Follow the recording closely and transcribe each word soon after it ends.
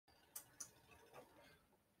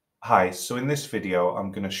Hi, so in this video,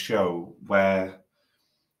 I'm going to show where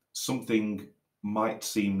something might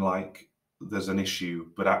seem like there's an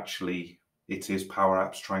issue, but actually it is Power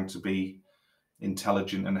Apps trying to be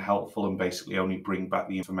intelligent and helpful and basically only bring back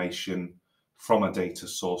the information from a data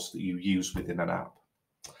source that you use within an app.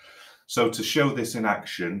 So to show this in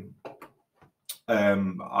action,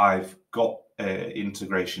 I've got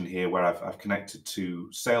integration here where I've connected to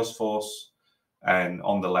Salesforce, and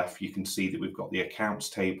on the left you can see that we've got the accounts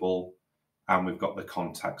table and we've got the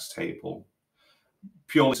contacts table,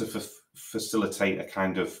 purely to facilitate a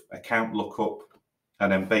kind of account lookup,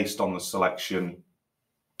 and then based on the selection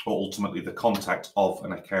or ultimately the contact of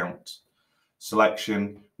an account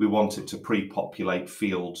selection, we want it to pre-populate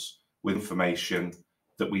fields with information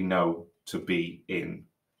that we know to be in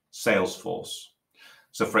Salesforce.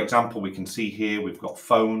 So for example, we can see here we've got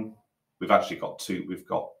phone. We've actually got two. We've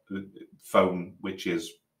got phone, which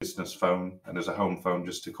is business phone, and there's a home phone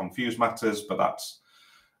just to confuse matters, but that's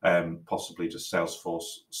possibly just Salesforce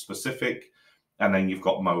specific. And then you've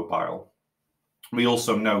got mobile. We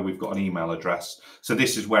also know we've got an email address. So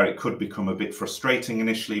this is where it could become a bit frustrating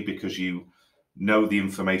initially because you know the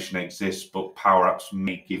information exists, but Power Apps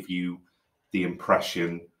may give you the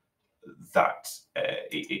impression that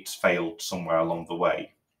it's failed somewhere along the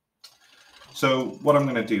way. So what I'm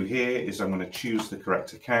going to do here is I'm going to choose the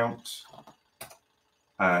correct account,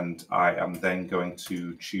 and I am then going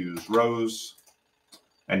to choose rows.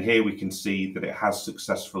 And here we can see that it has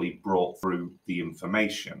successfully brought through the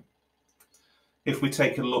information. If we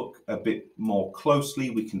take a look a bit more closely,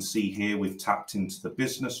 we can see here we've tapped into the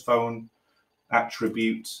business phone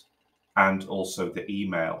attribute and also the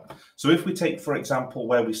email. So if we take, for example,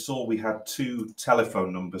 where we saw we had two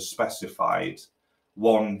telephone numbers specified,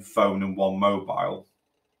 one phone and one mobile.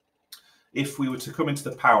 If we were to come into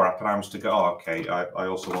the Power App and I was to go, oh, okay, I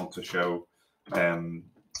also want to show the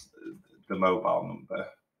mobile number.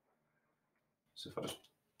 So if I just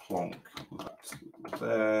plonk that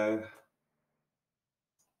there,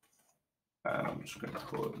 and I'm just going to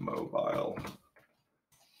call it mobile.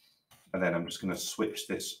 And then I'm just going to switch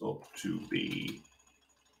this up to be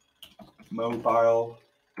mobile.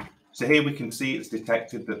 So here we can see it's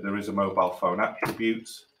detected that there is a mobile phone attribute.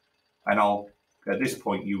 And at this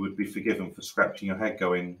point, you would be forgiven for scratching your head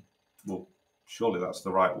going, well, surely that's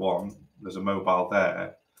the right one. There's a mobile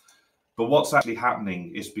there. But what's actually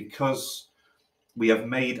happening is because we have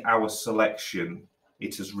made our selection,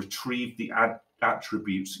 it has retrieved the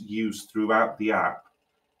attributes used throughout the app,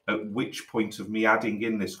 at which point of me adding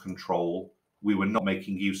in this control, we were not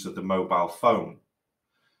making use of the mobile phone.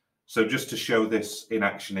 So just to show this in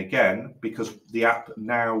action again, because the app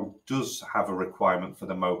now does have a requirement for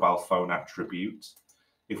the mobile phone attribute,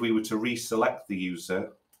 if we were to reselect the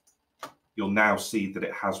user, you'll now see that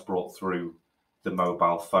it has brought through the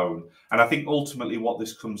mobile phone. And I think ultimately what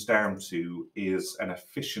this comes down to is an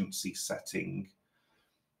efficiency setting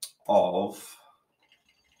of,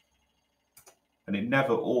 and it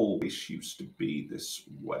never always used to be this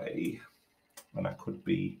way, and I could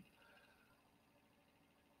be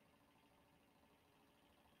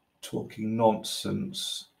talking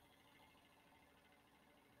nonsense,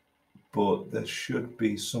 but there should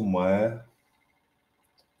be somewhere.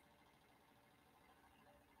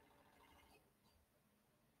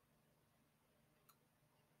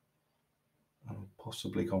 I've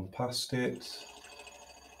possibly gone past it.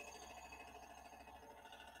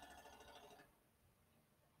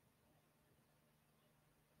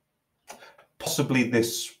 Possibly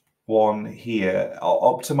this one here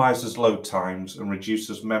optimizes load times and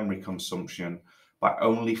reduces memory consumption by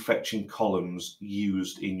only fetching columns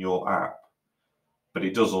used in your app. But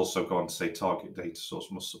it does also go on to say target data source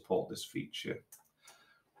must support this feature.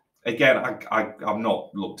 Again, I've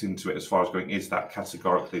not looked into it as far as going, is that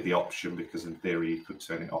categorically the option? Because in theory you could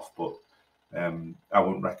turn it off, but I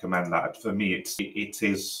wouldn't recommend that. For me, it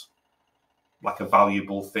is like a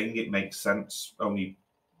valuable thing. It makes sense. Only,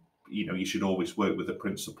 you should always work with the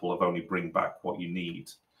principle of only bring back what you need.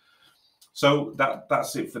 So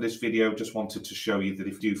that's it for this video. Just wanted to show you that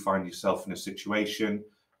if you do find yourself in a situation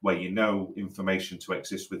where you know information to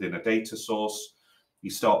exist within a data source, you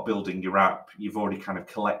start building your app, you've already kind of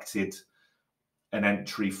collected an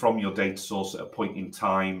entry from your data source at a point in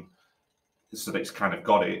time so that it's kind of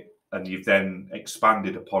got it, and you've then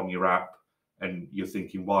expanded upon your app and you're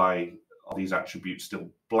thinking, why are these attributes still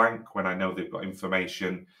blank when I know they've got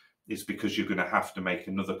information? It's because you're going to have to make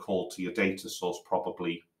another call to your data source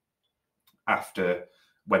probably after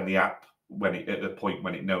when the app, at the point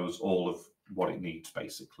when it knows all of what it needs,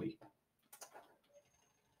 basically.